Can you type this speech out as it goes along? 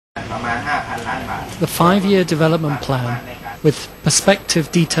The 5-year development plan, with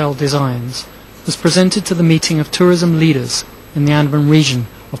perspective detailed designs, was presented to the meeting of tourism leaders in the Andaman region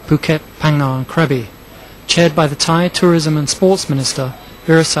of Phuket, Phang-Nga and Krabi, chaired by the Thai Tourism and Sports Minister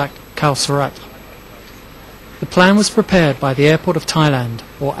Veerasak Kowsurat. The plan was prepared by the Airport of Thailand,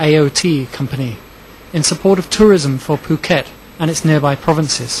 or AOT Company, in support of tourism for Phuket and its nearby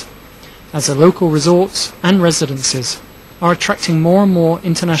provinces, as the local resorts and residences are attracting more and more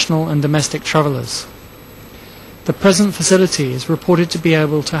international and domestic travellers. The present facility is reported to be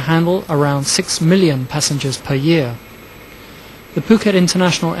able to handle around 6 million passengers per year. The Phuket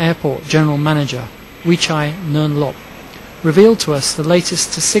International Airport General Manager, Wicha Nernlop, revealed to us the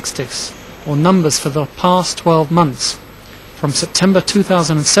latest statistics or numbers for the past 12 months, from September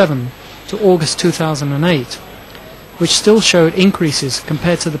 2007 to August 2008, which still showed increases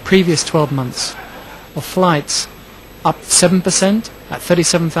compared to the previous 12 months, of flights up 7% at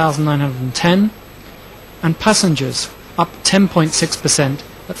 37,910, and passengers up 10.6%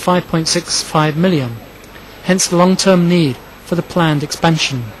 at 5.65 million, hence the long-term need for the planned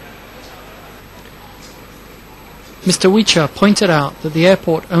expansion. Mr. Wicha pointed out that the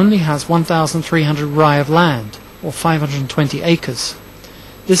airport only has 1,300 rai of land, or 520 acres.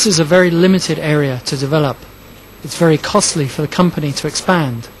 This is a very limited area to develop. It's very costly for the company to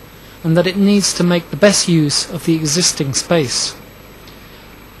expand, and that it needs to make the best use of the existing space.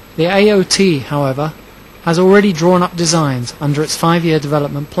 The AOT, however, has already drawn up designs under its 5-year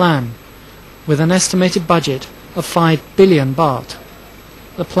development plan, with an estimated budget of 5 billion baht.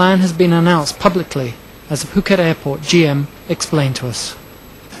 The plan has been announced publicly, as the Phuket Airport GM explained to us.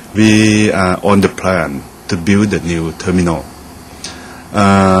 We are on the plan to build a new terminal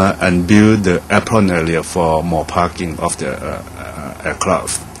and build the apron area for more parking of the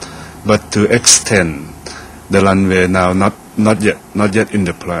aircraft. But to extend the runway now, not yet in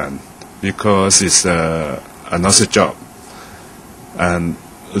the plan, because it's another job and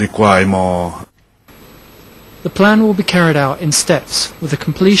require more. The plan will be carried out in steps, with the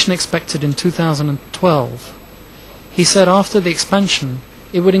completion expected in 2012. He said after the expansion,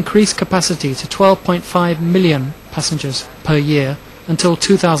 it would increase capacity to 12.5 million passengers per year until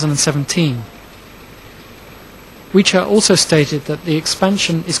 2017. Wicha also stated that the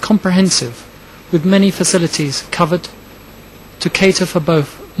expansion is comprehensive, with many facilities covered to cater for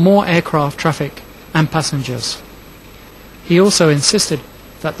both more aircraft traffic and passengers. He also insisted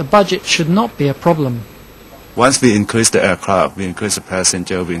that the budget should not be a problem. Once we increase the aircraft, we increase the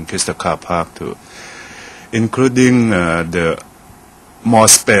passenger, we increase the car park too, including the more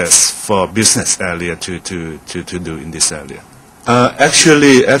space for business area to do in this area.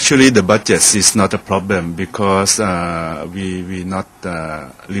 Actually, the budget is not a problem, because we not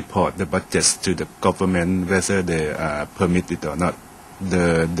report the budgets to the government whether they permit it or not.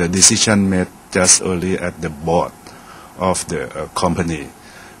 The decision made just only at the board of the company.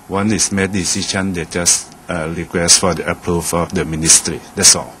 One is made decision, they just request for the approval of the ministry.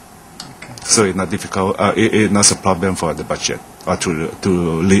 That's all. Okay. So it's not difficult. It's not a problem for the budget or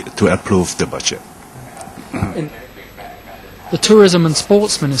to approve the budget. The Tourism and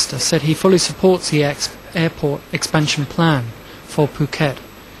Sports Minister said he fully supports the airport expansion plan for Phuket,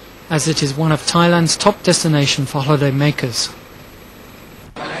 as it is one of Thailand's top destinations for holiday makers.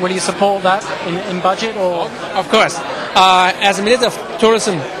 Will you support that in budget, or? Of course. As a Minister of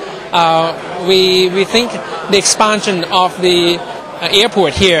Tourism, we think the expansion of the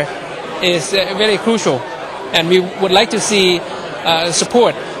airport here is very crucial, and we would like to see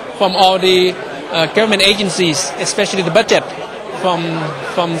support from all the government agencies, especially the budget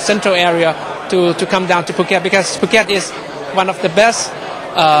from central area to come down to Phuket, because Phuket is one of the best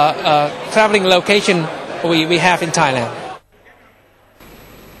traveling location we have in Thailand.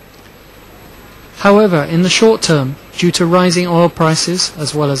 However, in the short term, due to rising oil prices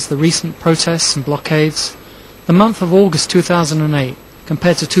as well as the recent protests and blockades, the month of August 2008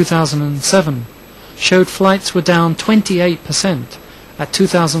 compared to 2007 showed flights were down 28% at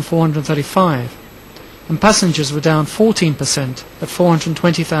 2,435, and passengers were down 14% at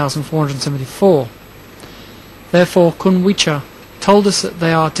 420,474. Therefore, Kun Wicha told us that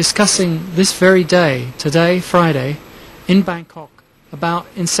they are discussing this very day, today, Friday, in Bangkok, about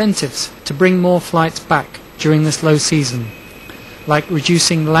incentives to bring more flights back during this low season, like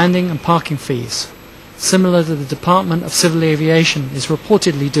reducing landing and parking fees, similar to the Department of Civil Aviation is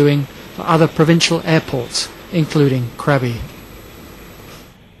reportedly doing for other provincial airports, including Krabi.